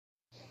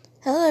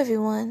Hello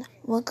everyone,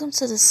 welcome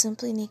to the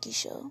Simply Nikki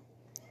Show.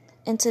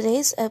 In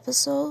today's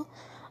episode,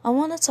 I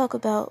want to talk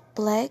about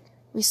Black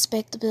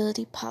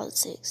Respectability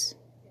Politics.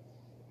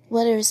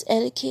 Whether it's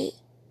etiquette,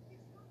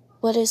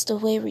 whether it's the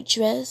way we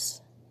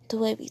dress, the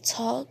way we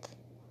talk,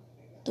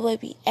 the way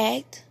we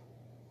act,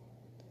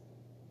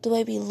 the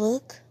way we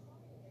look.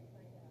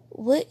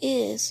 What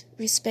is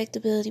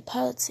respectability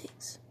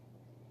politics?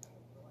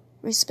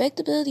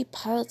 Respectability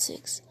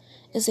politics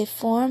is a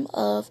form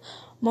of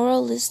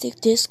moralistic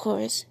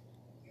discourse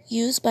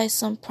used by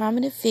some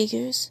prominent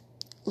figures,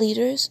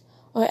 leaders,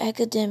 or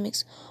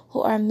academics who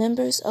are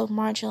members of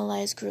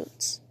marginalized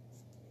groups.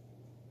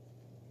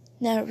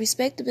 Now,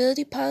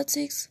 respectability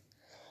politics,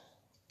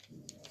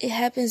 it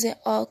happens in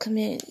all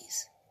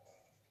communities.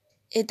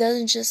 It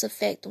doesn't just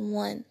affect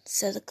one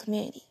set of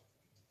community.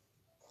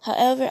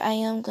 However, I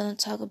am going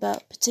to talk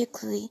about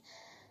particularly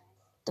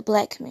the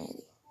Black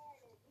community.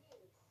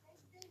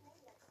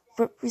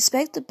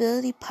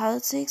 Respectability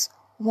politics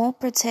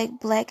won't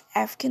protect Black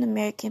African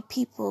American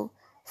people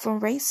from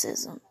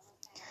racism.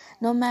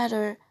 No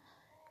matter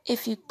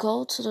if you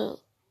go to the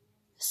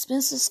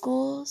expensive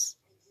schools,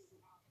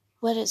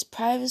 whether it's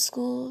private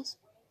schools,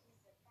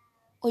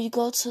 or you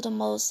go to the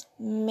most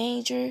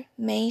major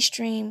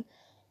mainstream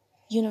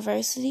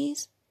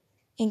universities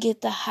and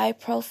get the high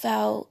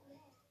profile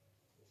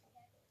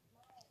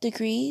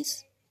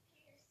degrees,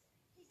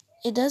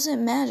 it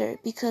doesn't matter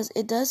because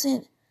it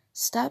doesn't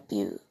stop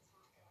you.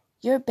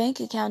 Your bank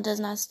account does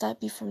not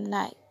stop you from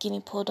not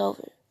getting pulled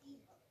over.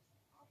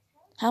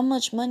 How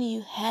much money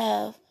you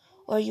have,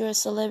 or you're a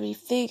celebrity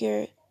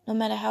figure, no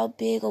matter how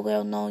big or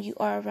well known you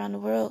are around the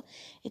world,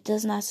 it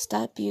does not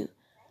stop you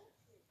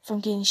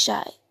from getting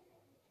shot.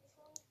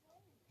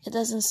 It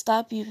doesn't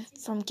stop you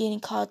from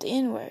getting called the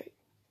N-word.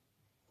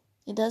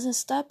 It doesn't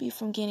stop you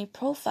from getting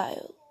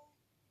profiled.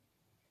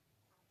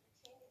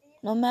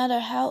 No matter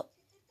how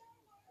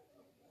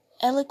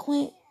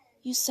eloquent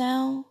you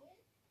sound,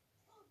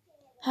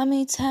 how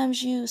many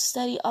times you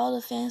study all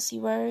the fancy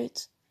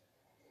words,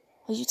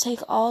 or you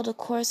take all the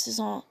courses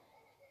on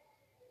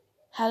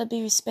how to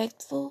be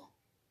respectful,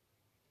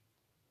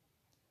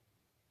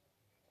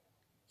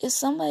 if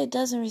somebody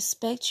doesn't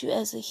respect you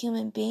as a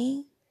human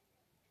being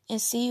and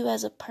see you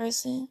as a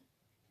person,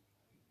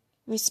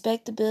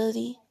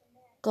 respectability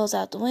goes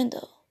out the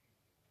window.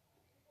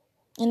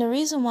 And the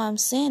reason why I'm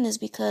saying is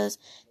because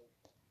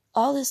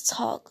all this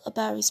talk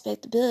about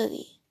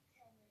respectability,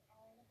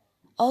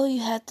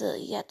 you have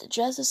to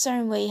dress a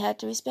certain way, you have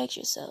to respect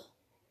yourself.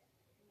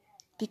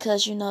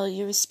 Because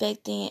you're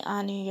respecting and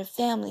honoring your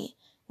family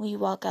when you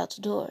walk out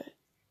the door.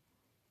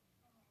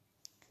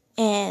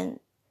 And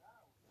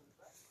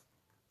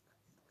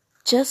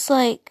just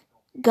like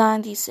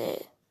Gandhi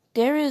said,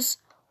 there is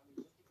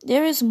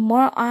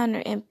more honor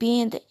in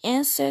being the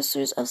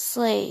ancestors of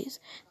slaves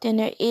than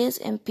there is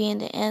in being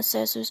the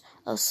ancestors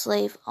of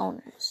slave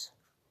owners.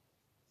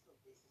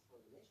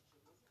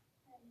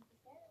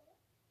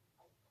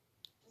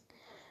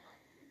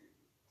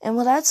 And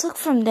what I took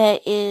from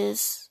that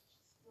is,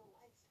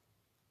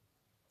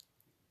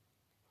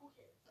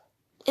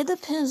 it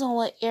depends on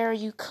what era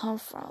you come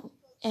from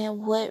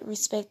and what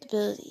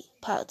respectability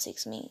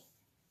politics mean.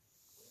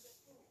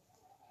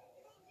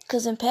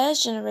 Because in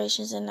past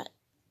generations and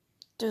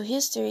through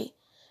history,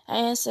 our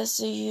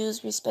ancestors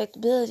used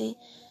respectability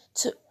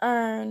to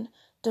earn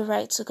the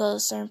right to go to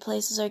certain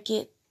places or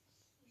get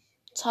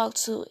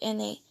talked to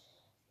in a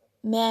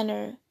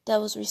manner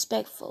that was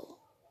respectful,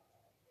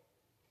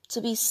 to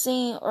be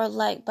seen or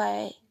liked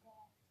by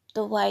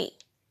the white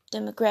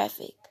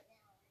demographic,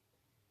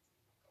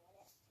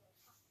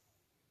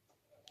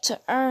 to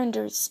earn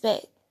the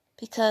respect,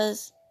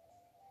 because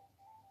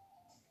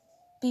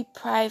be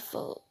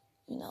prideful,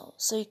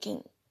 so you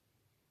can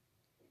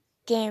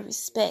gain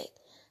respect.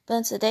 But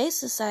in today's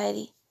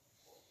society,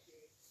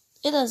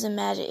 it doesn't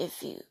matter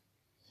if you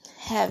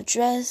have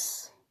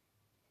dress,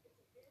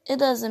 it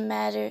doesn't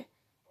matter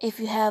if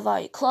you have all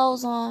your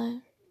clothes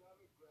on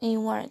and you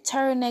wearing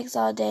turtlenecks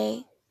all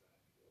day,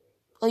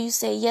 or you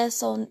say yes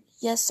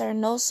sir,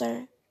 no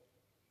sir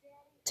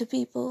to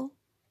people,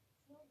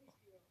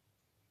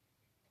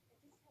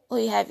 or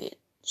you have your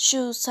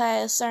shoes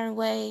tied a certain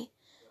way,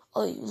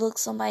 or you look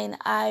somebody in the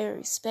eye or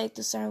respect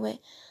a certain way.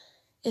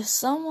 If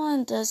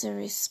someone doesn't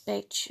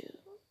respect you,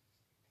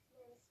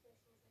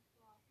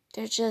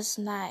 they're just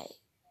not.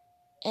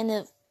 And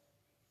if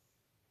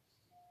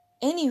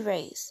any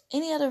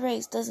other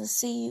race doesn't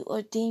see you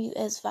or deem you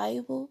as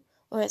valuable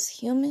or as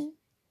human,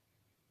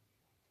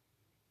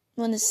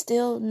 when it's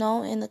still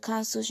known in the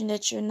Constitution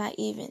that you're not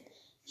even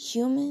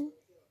human,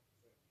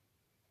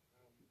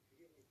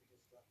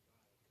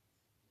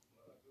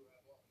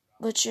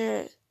 but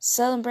you're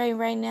celebrating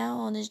right now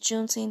on this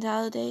Juneteenth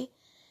holiday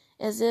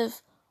as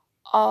if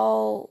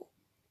all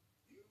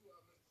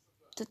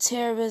the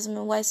terrorism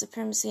and white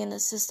supremacy and the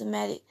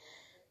systematic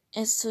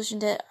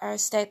institutions that are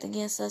stacked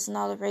against us and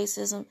all the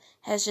racism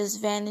has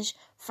just vanished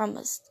from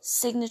a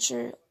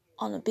signature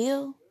on a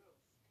bill.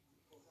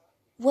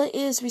 What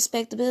is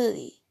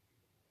respectability?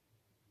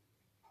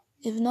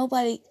 If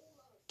nobody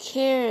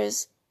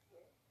cares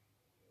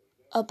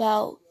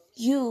about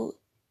you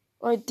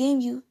or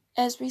deem you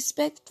as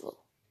respectful.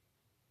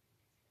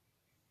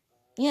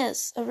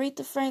 Yes,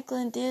 Aretha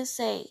Franklin did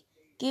say,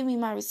 "Give me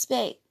my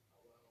respect."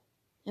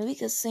 And we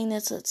could sing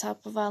that to the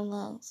top of our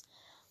lungs.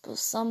 But if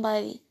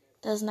somebody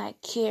does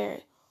not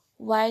care,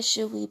 why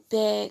should we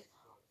beg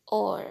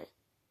or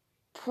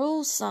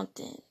prove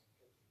something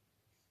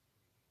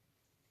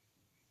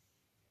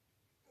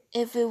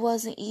if it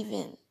wasn't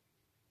even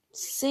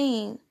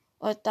seen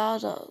or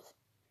thought of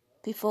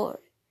before?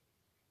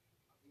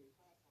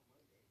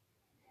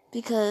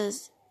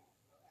 Because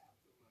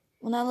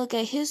when I look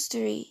at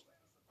history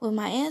with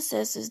my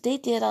ancestors, they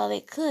did all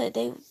they could.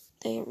 They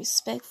are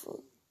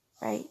respectful,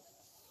 right?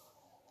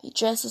 You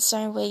dress a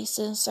certain way, you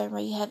sit in a certain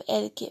way, you have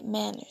etiquette,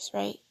 manners,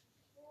 right?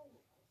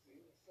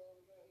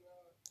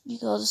 You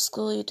go to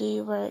school, you do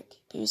your work,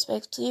 be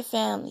respectful to your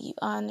family, you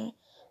honor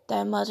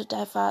thy mother,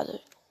 thy father.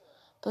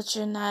 But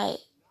you're not,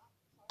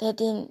 that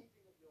didn't,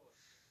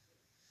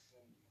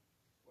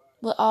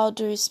 with all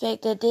due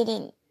respect, that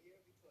didn't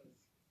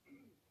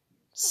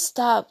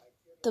stop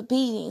the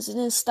beatings, it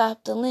didn't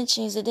stop the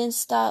lynchings, it didn't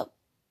stop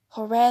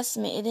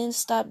harassment, it didn't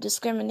stop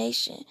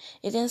discrimination,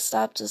 it didn't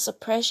stop the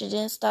suppression, it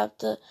didn't stop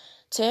the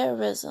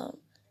terrorism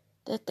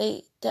that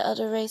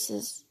other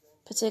races,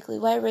 particularly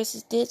white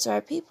races, did to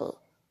our people.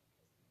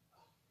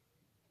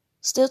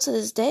 Still to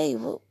this day,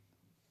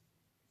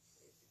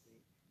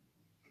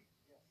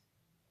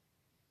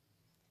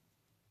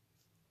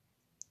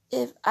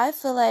 if I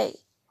feel like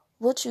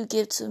what you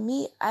give to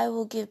me, I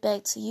will give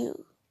back to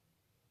you.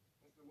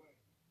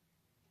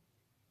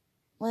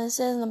 When it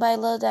says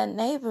nobody love that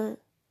neighbor,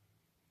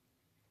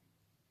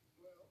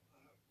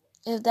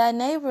 if that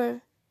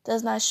neighbor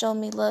does not show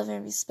me love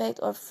and respect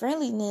or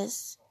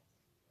friendliness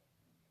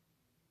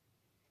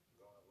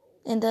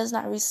and does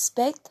not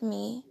respect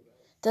me,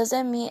 does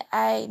that mean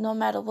no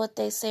matter what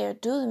they say or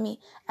do to me,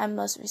 I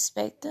must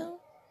respect them?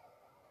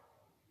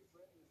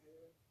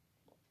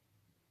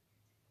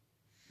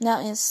 Now,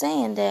 in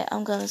saying that,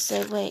 I'm going to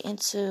segue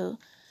into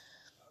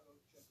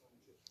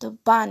the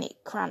Bonnet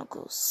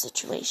Chronicles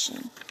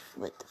situation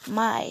with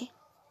my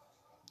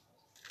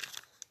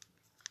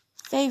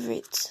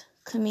favorite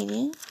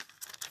comedian,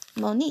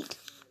 Monique.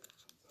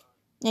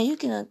 Now, you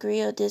can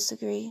agree or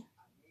disagree,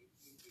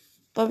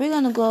 but we're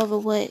going to go over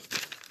what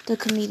the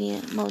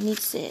comedian Monique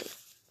said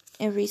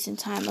in recent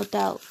time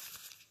about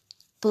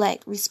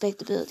Black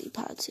Respectability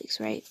Politics,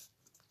 right?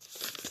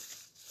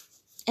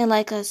 And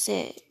like I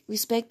said,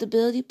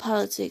 respectability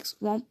politics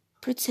won't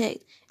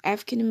protect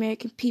African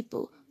American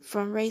people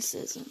from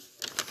racism,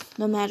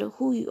 no matter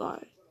who you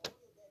are.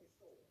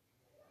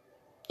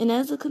 And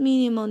as the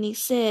comedian Monique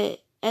said,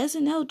 as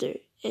an elder,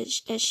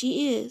 as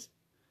she is,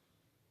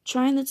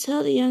 trying to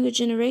tell the younger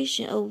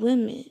generation of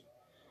women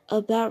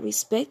about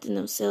respecting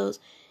themselves,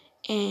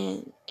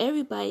 and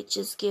everybody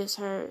just gives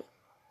her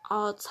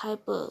all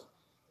type of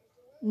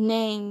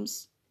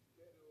names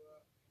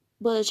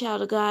but a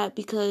child of God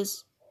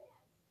because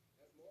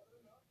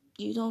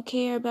you don't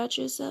care about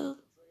yourself.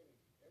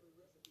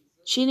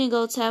 She didn't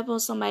go tap on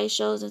somebody's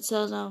shoulders and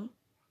tell them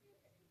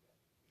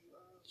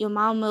your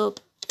mama or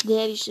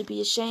daddy should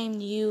be ashamed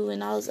of you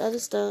and all this other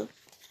stuff.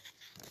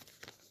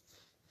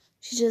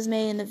 She just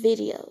made in a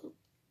video.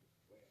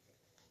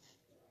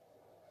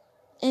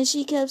 And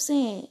she kept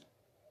saying,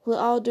 with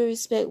all due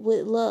respect,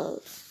 with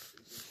love.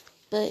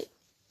 But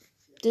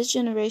this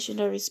generation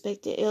don't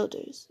respect their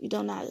elders. You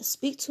don't know how to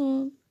speak to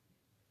them.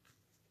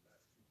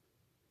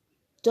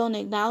 Don't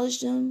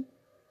acknowledge them.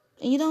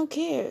 And you don't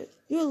care.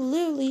 You're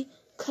literally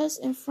cuss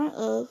in front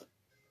of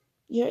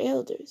your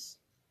elders.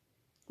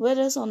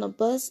 Whether it's on the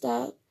bus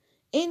stop,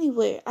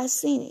 anywhere. I've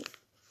seen it.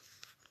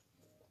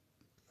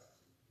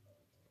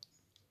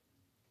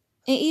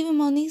 And even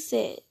Monique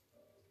said,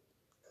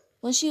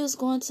 when she was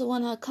going to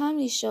one of her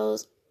comedy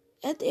shows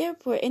at the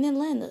airport in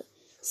Atlanta,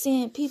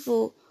 seeing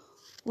people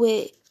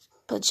with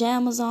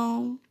pajamas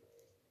on,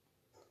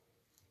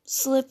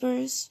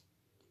 slippers,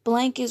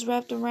 blankets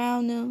wrapped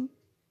around them,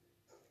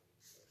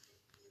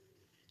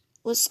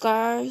 with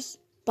scarves,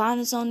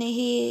 bonnets on their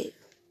head.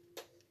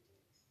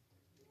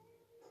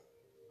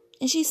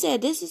 And she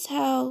said, this is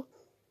how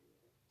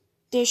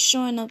they're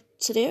showing up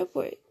to the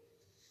airport.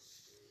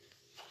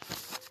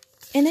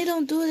 And they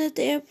don't do it at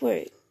the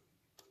airport.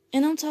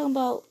 And I'm talking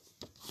about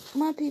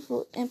my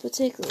people in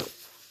particular.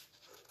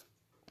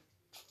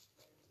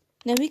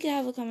 Now, we could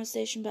have a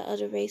conversation about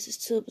other races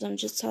too, but I'm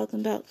just talking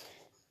about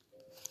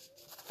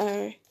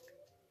our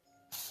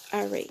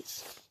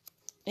race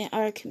and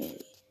our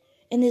community.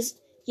 And it's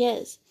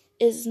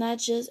not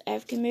just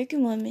African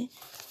American women.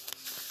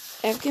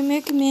 African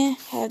American men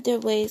have their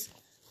ways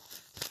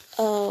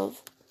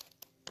of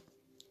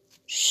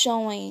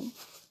showing,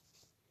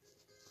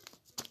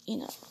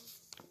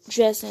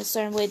 dressing a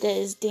certain way that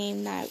is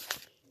deemed not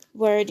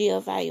worthy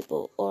or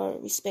valuable or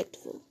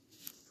respectful.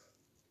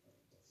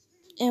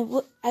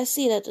 And I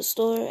see it at the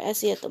store, I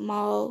see it at the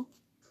mall.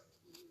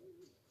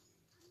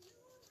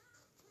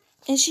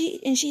 And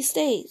she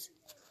states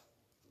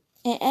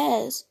and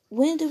asks,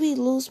 when do we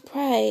lose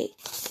pride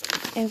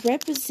in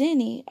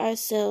representing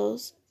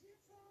ourselves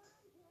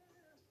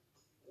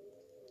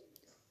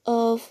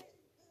of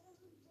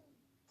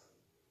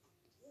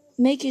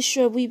making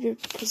sure we be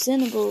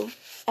presentable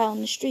out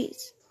in the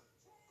streets.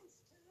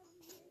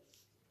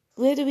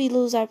 Where do we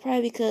lose our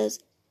pride? Because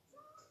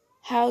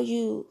how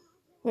you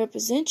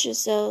represent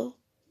yourself,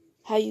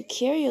 how you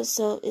carry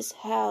yourself is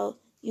how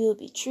you will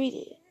be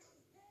treated.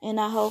 And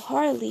I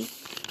wholeheartedly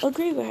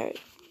agree with her.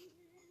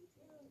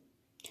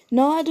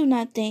 No, I do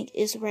not think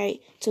it's right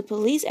to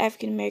police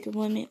African American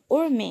women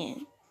or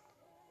men.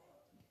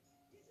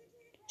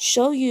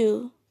 Show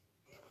you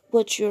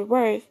what you're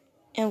worth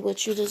and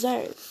what you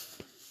deserve.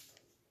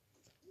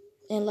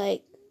 And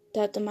like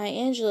Dr. Maya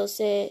Angelou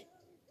said,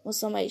 when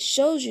somebody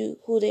shows you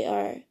who they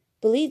are,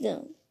 believe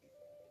them.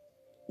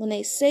 When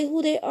they say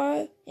who they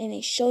are and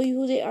they show you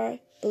who they are,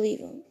 believe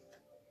them.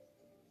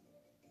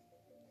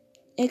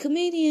 And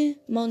comedian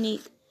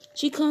Monique,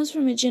 she comes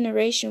from a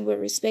generation where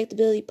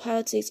respectability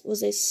politics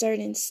was a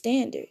certain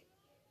standard.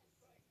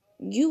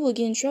 You will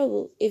get in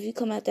trouble if you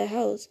come out that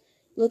house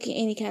looking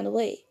any kind of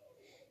way.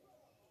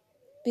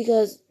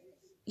 Because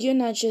you're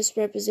not just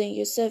representing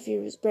yourself,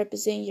 you're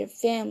representing your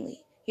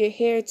family, your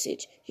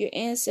heritage, your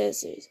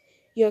ancestors,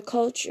 your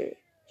culture,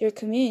 your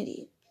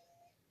community.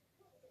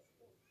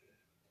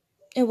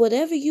 And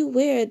whatever you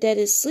wear that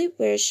is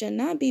sleepwear should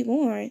not be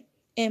worn,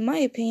 in my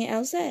opinion,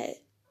 outside.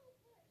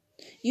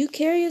 You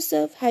carry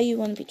yourself how you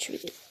want to be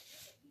treated.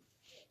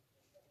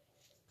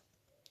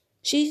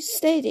 She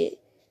stated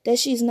that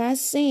she's not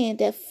saying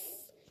that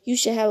you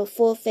should have a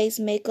full face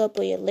makeup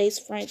or your lace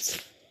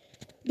fronts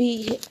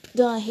be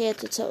done head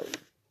to toe.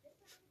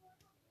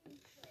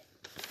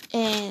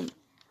 And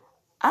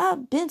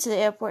I've been to the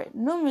airport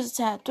numerous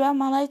times throughout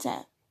my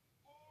lifetime.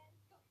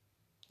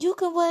 You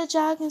can wear a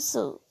jogging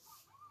suit.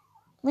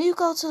 When you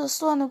go to the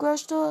store in the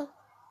grocery store,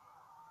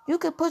 you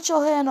can put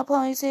your hair in a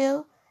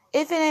ponytail.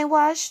 If it ain't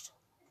washed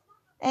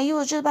and you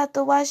were just about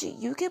to wash it,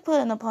 you can put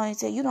it in a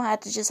ponytail. You don't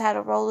have to just have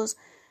the rollers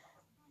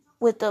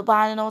with the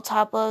bonnet on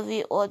top of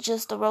it or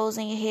just the rollers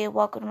in your head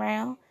walking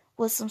around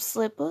with some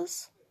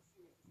slippers.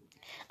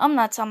 I'm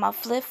not talking about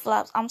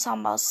flip-flops. I'm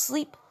talking about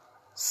sleep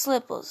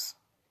slippers.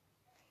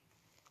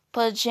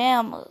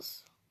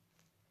 Pajamas.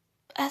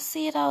 I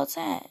see it all the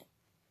time.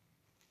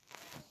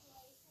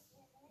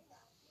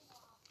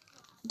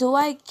 Do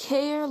I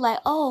care? Like,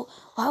 oh,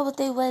 why would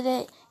they wear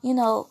that? You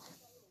know,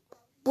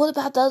 what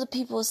about the other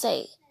people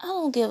say? I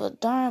don't give a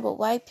darn what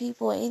white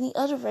people or any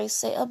other race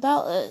say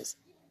about us.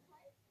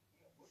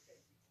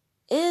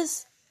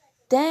 It's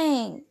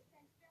dang.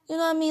 You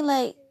know what I mean?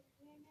 Like,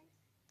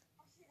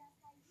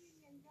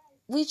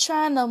 we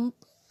trying to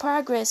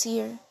progress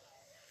here.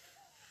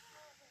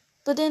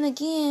 But then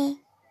again,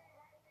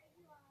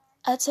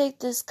 I take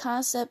this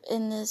concept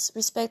and this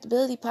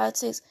respectability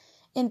politics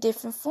in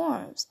different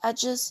forms. I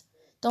just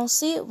don't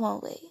see it one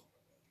way.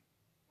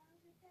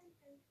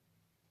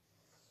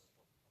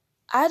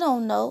 I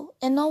don't know,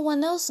 and no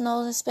one else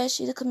knows,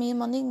 especially the comedian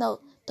Monique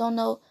don't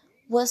know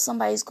what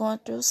somebody's going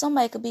through.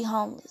 Somebody could be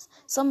homeless.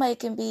 Somebody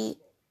can be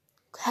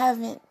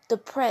having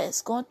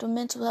depressed, going through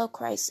mental health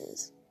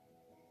crisis,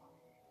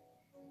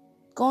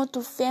 going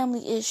through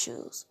family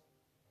issues,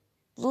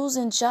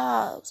 losing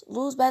jobs,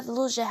 about to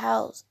lose your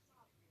house.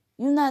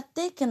 You're not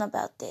thinking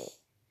about that.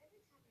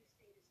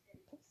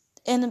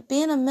 And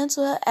being a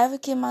mental health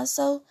advocate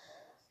myself,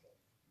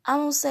 I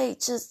don't say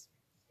just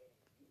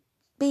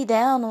be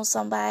down on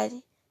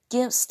somebody,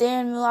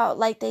 staring them out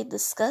like they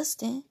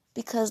disgusting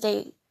because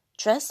they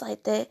dress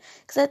like that.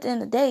 Because at the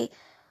end of the day,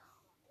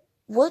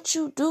 what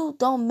you do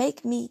don't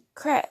make me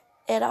crap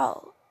at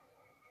all.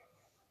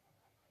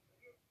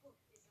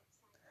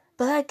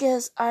 But I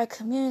guess our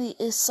community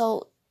is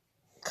so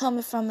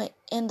coming from an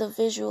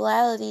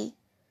individuality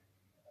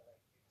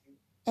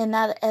and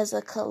not as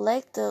a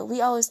collective. We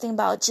always think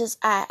about just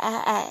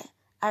I.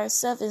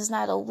 Ourself is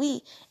not a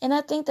we. And I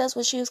think that's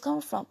where she was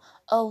coming from.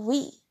 A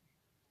we.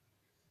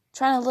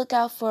 Trying to look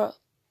out for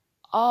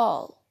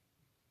all.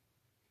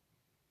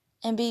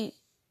 And be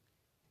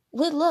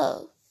with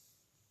love.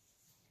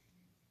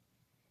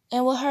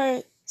 And with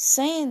her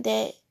saying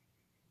that,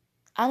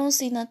 I don't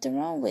see nothing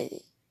wrong with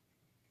it.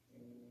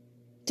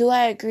 Do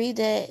I agree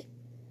that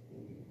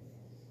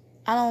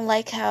I don't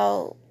like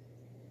how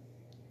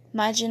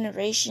my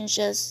generation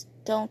just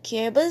don't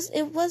care? But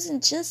it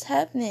wasn't just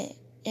happening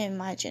in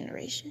my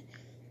generation.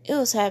 It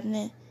was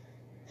happening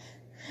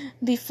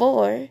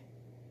before.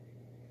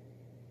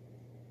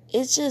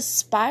 It just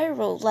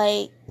spiraled.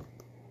 Like,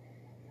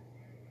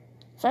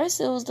 first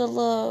it was the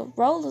little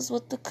rollers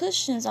with the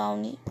cushions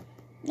on it.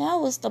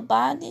 Now it's the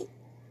bonnet,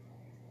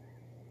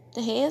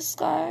 the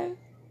headscarf,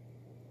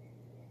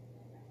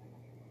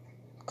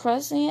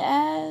 crossing your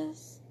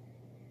eyes,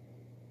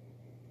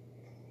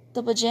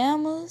 the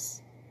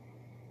pajamas,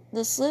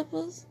 the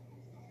slippers.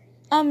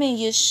 I mean,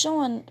 we're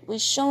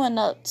showing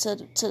up to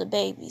the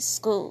babies'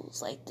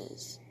 schools like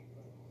this.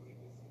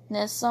 And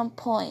at some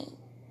point,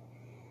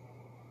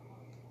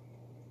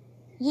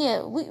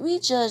 yeah, we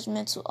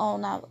judgmental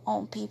on our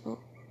own people.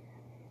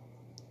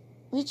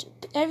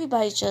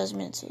 Everybody's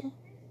judgmental.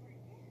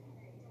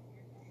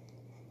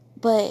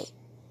 But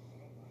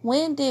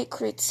when did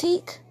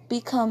critique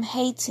become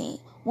hating?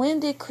 When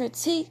did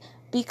critique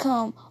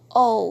become,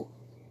 oh,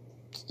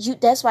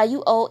 that's why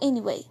you old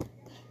anyway?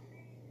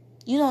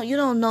 You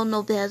don't know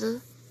no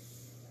better.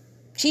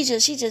 She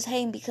just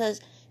hating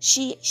because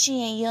she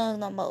ain't young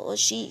no more, or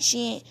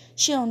she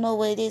don't know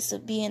what it is to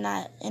be in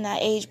our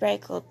age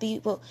bracket, or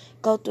people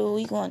go through what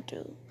we going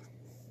through.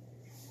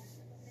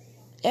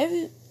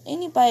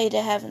 Anybody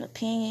that have an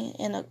opinion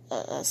and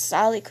a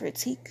solid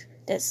critique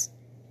that's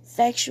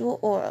factual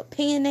or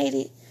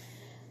opinionated,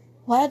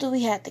 why do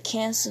we have to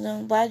cancel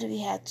them? Why do we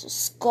have to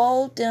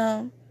scold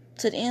them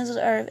to the ends of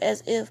the earth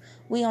as if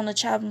we on the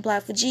chopping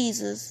block for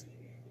Jesus?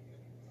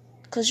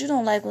 Because you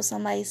don't like what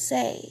somebody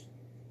say.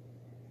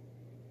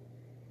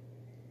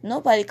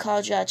 Nobody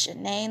called you out your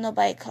name.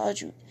 Nobody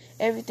called you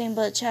everything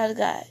but a child of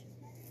God.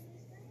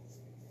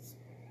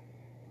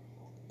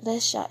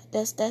 That's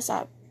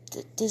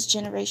this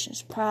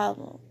generation's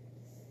problem.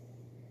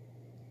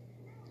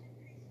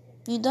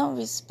 You don't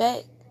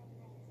respect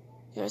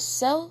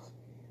yourself,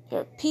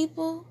 your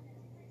people.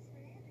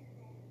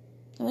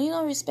 And when you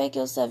don't respect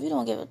yourself, you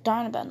don't give a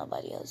darn about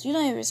nobody else. You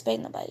don't even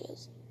respect nobody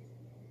else.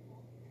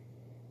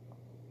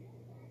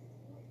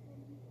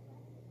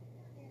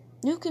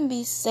 You can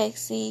be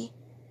sexy,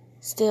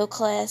 still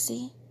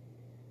classy.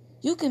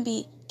 You can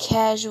be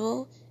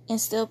casual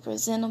and still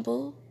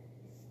presentable.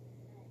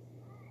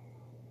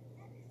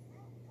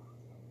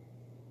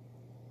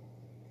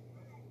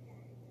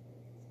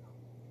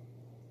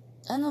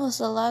 I know it's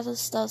a lot of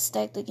stuff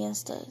stacked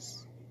against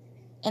us.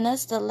 And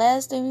that's the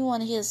last thing we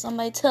want to hear,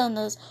 somebody telling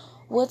us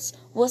what's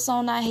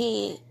on our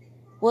head,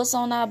 what's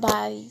on our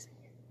bodies,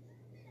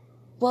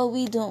 what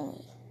we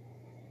doing.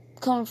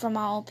 Coming from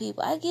our own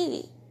people. I get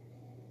it.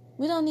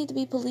 We don't need to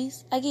be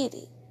police. I get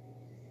it.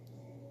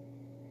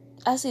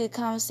 I see the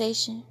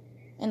conversation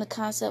and the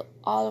concept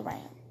all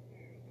around.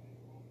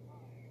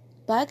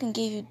 But I can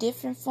give you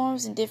different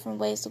forms and different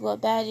ways to go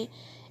about it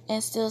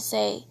and still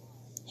say,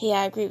 hey,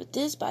 I agree with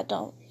this, but I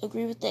don't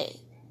agree with that.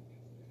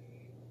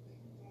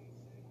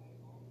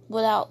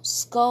 Without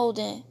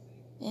scolding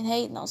and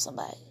hating on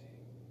somebody.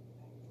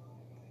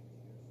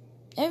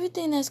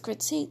 Everything that's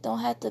critiqued don't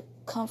have to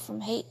come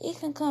from hate. It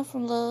can come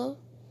from love.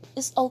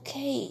 It's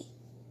okay.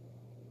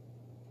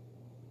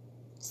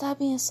 Stop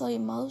being so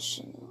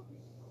emotional.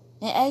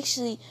 And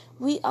actually,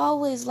 we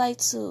always like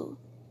to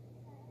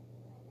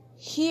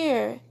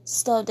hear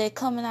stuff that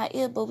come in our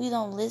ear, but we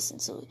don't listen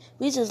to it.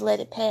 We just let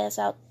it pass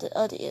out the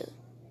other ear.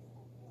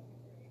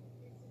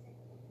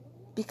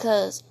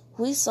 Because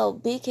we so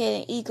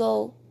big-headed and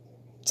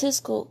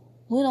egotistical,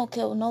 we don't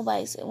care what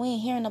nobody says. We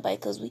ain't hearing nobody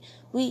because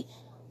we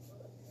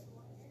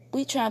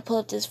try to put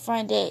up this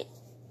front that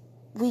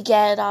we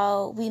got it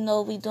all, we know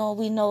what we doing,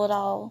 we know it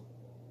all.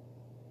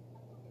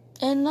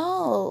 And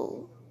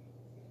no.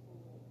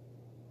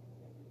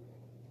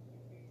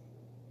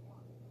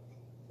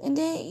 And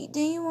then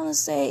you want to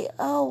say,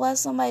 oh, why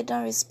somebody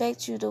don't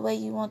respect you the way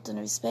you want them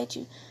to respect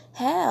you?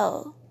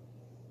 How?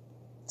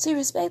 See,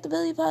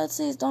 respectability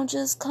politics don't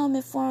just come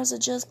in forms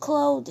of just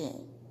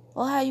clothing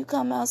or how you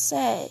come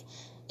outside.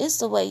 It's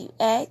the way you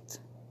act,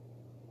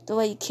 the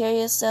way you carry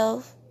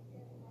yourself,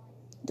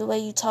 the way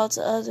you talk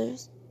to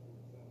others.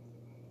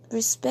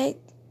 Respect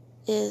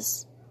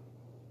is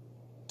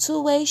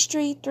two-way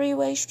street,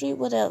 three-way street,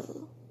 whatever.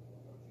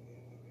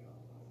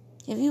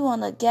 If you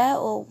want a guy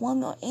or a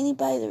woman or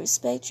anybody to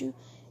respect you,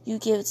 you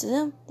give it to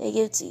them, they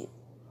give it to you.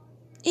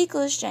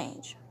 Equal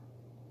exchange.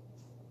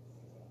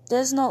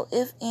 There's no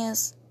ifs,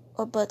 ands,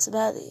 or buts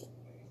about it.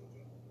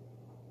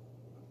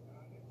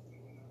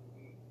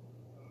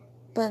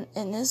 But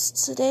in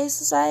today's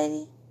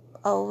society,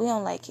 oh, we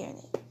don't like hearing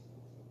it.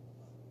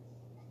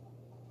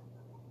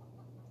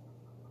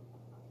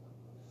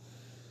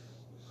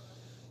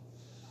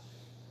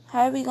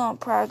 How are we going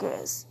to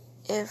progress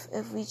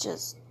if we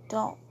just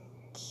don't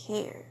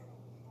care?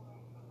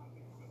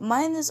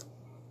 Minus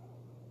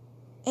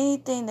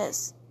anything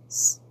that's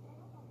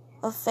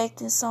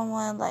affecting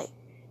someone like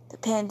the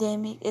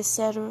pandemic,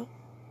 etc.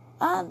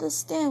 I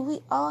understand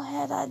we all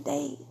had our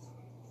days.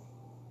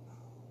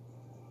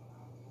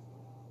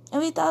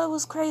 And we thought it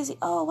was crazy.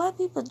 Oh, why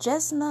people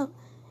dressing up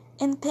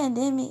in the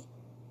pandemic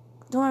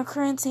during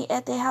quarantine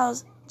at their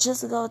house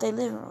just to go to their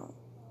living room?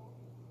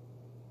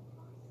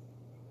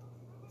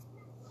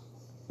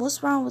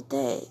 What's wrong with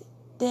that?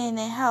 They're in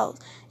their house.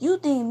 You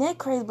think that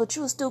crazy, but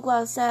you will still go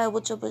outside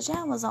with your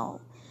pajamas on.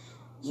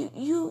 You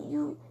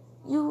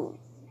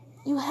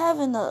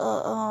having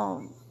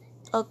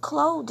a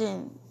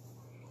clothing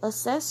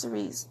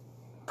accessories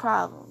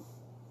problem.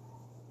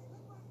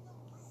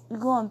 You're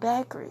going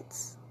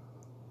backwards.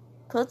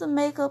 Put the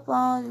makeup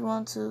on if you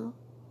want to.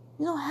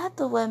 You don't have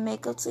to wear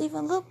makeup to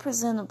even look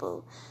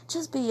presentable.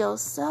 Just be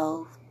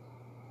yourself.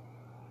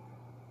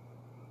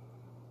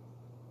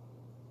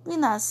 We're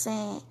not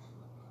saying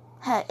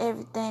have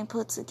everything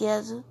put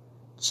together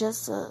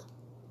just to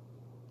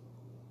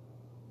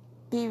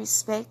be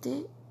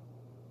respected.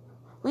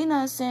 We're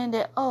not saying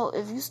that, oh,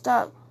 if you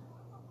stop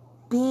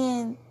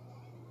being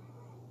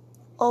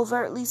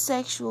overtly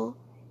sexual,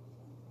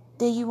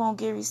 then you won't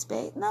get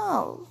respect.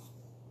 No.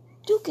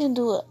 You can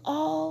do it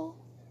all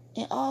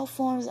in all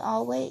forms and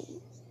all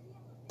ways.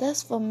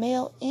 That's for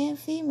male and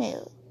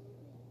female.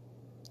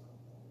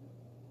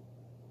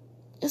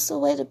 It's a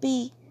way to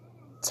be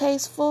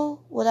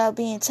tasteful without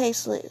being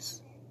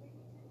tasteless.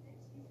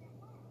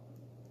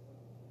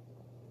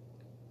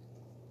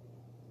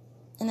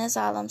 And that's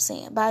all I'm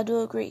saying. But I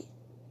do agree.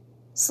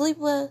 Sleep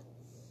well,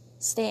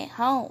 stay at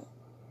home.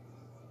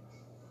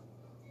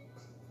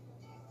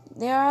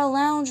 There are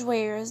lounge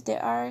wears,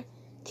 there are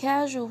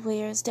casual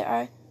wears, there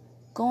are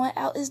going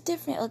out. It's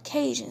different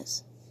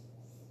occasions.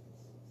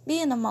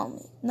 Be in the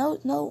moment.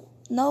 Know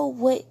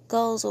what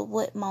goes with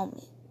what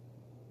moment.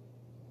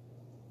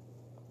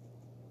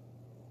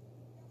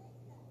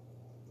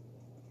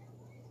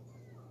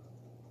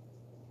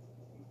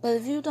 But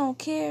if you don't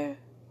care,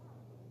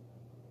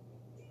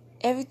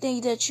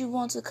 everything that you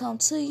want to come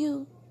to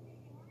you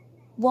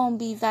won't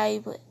be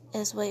valuable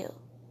as well.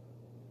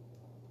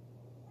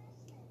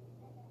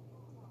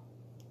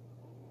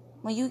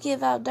 When you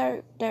give out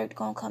dirt, dirt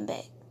gonna come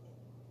back.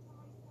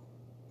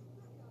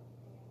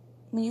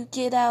 When you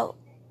get out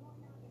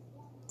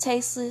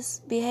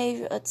tasteless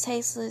behavior or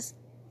tasteless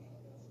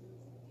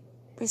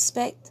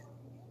respect,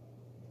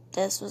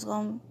 that's what's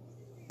gonna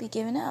be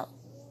given out.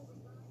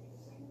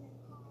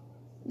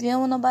 If you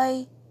don't want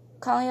nobody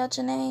calling out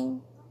your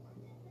name,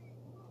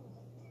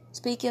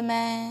 speak your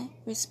mind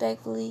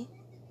respectfully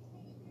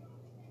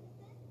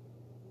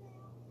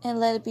and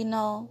let it be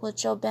known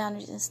what your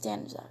boundaries and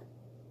standards are.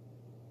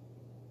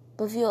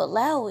 But if you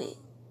allow it,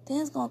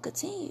 then it's going to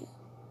continue.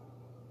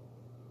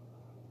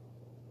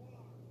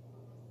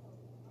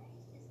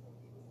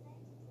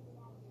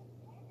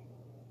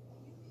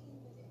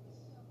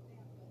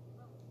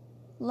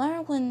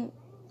 Learn when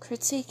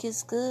critique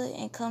is good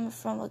and coming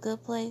from a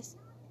good place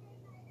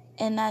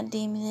and not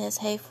deeming it as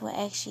hateful.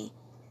 Actually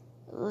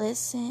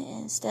listen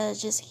instead of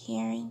just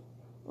hearing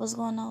what's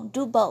going on.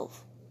 Do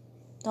both.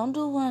 Don't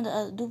do one or the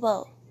other. Do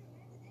both.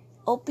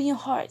 Open your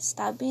heart.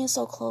 Stop being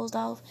so closed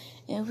off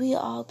and we'll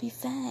all be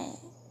fine.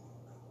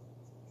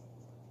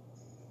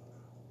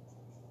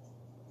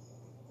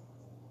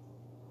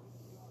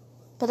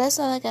 But that's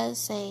all I gotta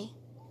say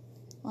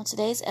on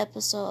today's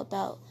episode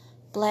about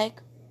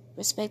Black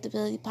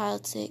Respectability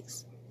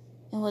Politics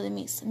and what it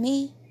means to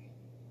me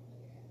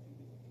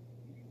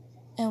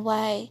and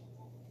why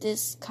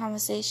this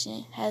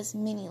conversation has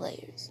many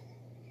layers.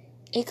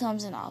 It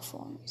comes in all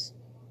forms.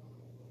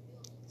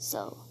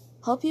 So,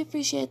 hope you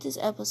appreciate this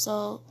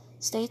episode.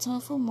 Stay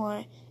tuned for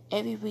more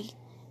every week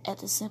at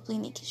the Simply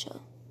Nikki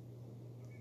Show.